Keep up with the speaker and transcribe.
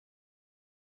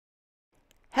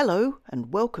Hello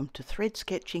and welcome to Thread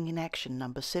Sketching in Action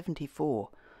number 74.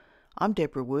 I'm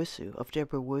Deborah Wirsu of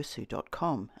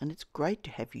deborahwirsu.com and it's great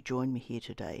to have you join me here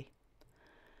today.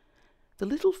 The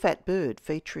little fat bird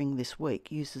featuring this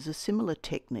week uses a similar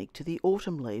technique to the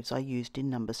autumn leaves I used in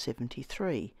number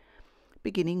 73,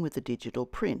 beginning with a digital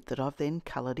print that I've then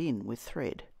coloured in with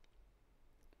thread.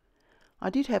 I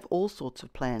did have all sorts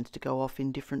of plans to go off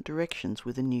in different directions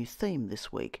with a new theme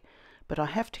this week, but I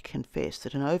have to confess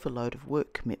that an overload of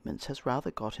work commitments has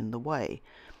rather got in the way,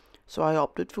 so I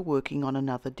opted for working on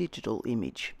another digital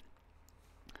image.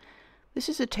 This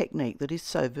is a technique that is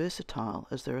so versatile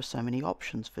as there are so many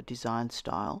options for design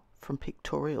style, from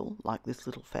pictorial, like this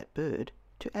little fat bird,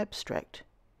 to abstract.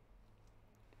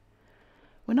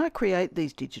 When I create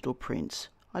these digital prints,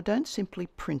 I don't simply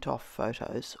print off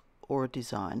photos or a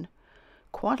design.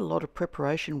 Quite a lot of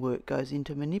preparation work goes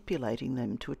into manipulating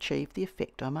them to achieve the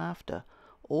effect I'm after,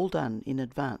 all done in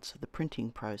advance of the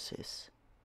printing process.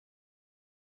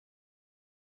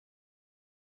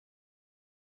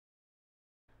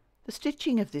 The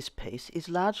stitching of this piece is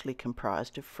largely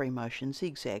comprised of free motion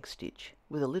zigzag stitch,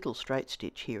 with a little straight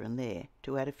stitch here and there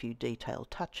to add a few detailed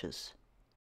touches.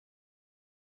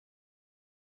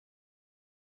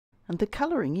 And the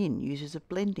colouring in uses a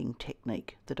blending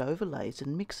technique that overlays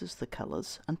and mixes the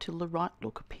colours until the right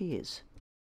look appears.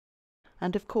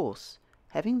 And of course,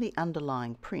 having the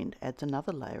underlying print adds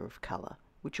another layer of colour,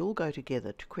 which all go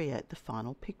together to create the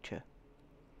final picture.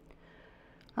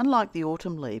 Unlike the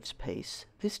autumn leaves piece,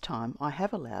 this time I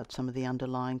have allowed some of the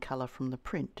underlying colour from the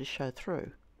print to show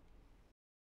through.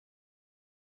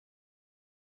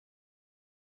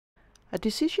 A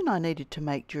decision I needed to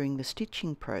make during the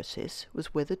stitching process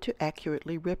was whether to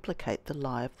accurately replicate the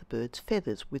lie of the bird's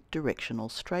feathers with directional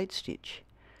straight stitch.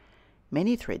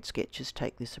 Many thread sketches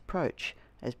take this approach,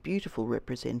 as beautiful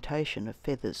representation of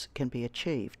feathers can be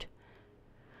achieved.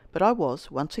 But I was,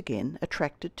 once again,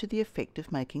 attracted to the effect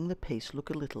of making the piece look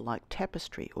a little like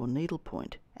tapestry or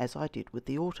needlepoint, as I did with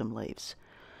the autumn leaves,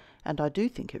 and I do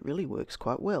think it really works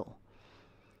quite well.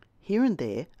 Here and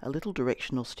there, a little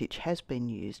directional stitch has been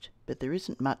used, but there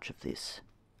isn't much of this.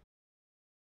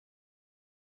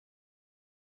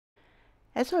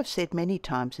 As I've said many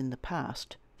times in the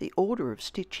past, the order of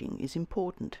stitching is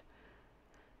important.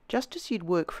 Just as you'd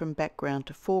work from background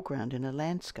to foreground in a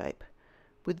landscape,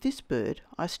 with this bird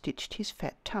I stitched his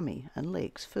fat tummy and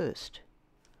legs first.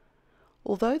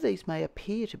 Although these may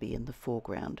appear to be in the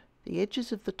foreground, the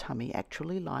edges of the tummy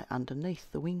actually lie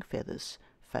underneath the wing feathers,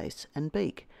 face and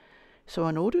beak, so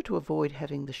in order to avoid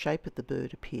having the shape of the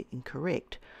bird appear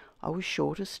incorrect, I was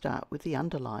sure to start with the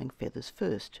underlying feathers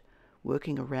first,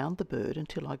 working around the bird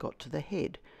until I got to the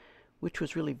head, which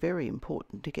was really very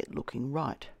important to get looking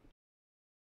right.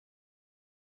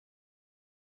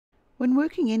 When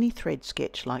working any thread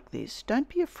sketch like this, don't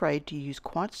be afraid to use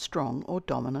quite strong or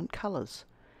dominant colours.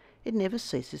 It never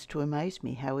ceases to amaze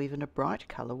me how even a bright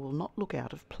colour will not look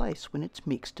out of place when it's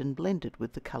mixed and blended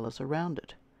with the colours around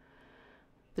it.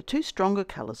 The two stronger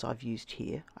colours I've used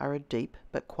here are a deep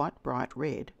but quite bright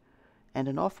red and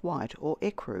an off-white or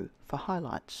ecru for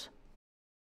highlights.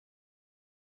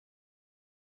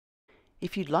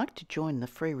 If you'd like to join the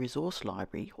free resource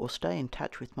library or stay in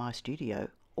touch with my studio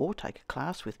or take a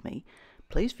class with me,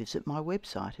 please visit my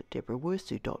website at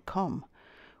deborahwirsu.com,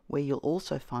 where you'll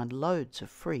also find loads of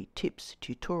free tips,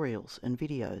 tutorials and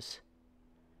videos.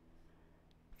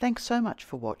 Thanks so much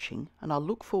for watching, and I'll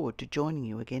look forward to joining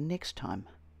you again next time.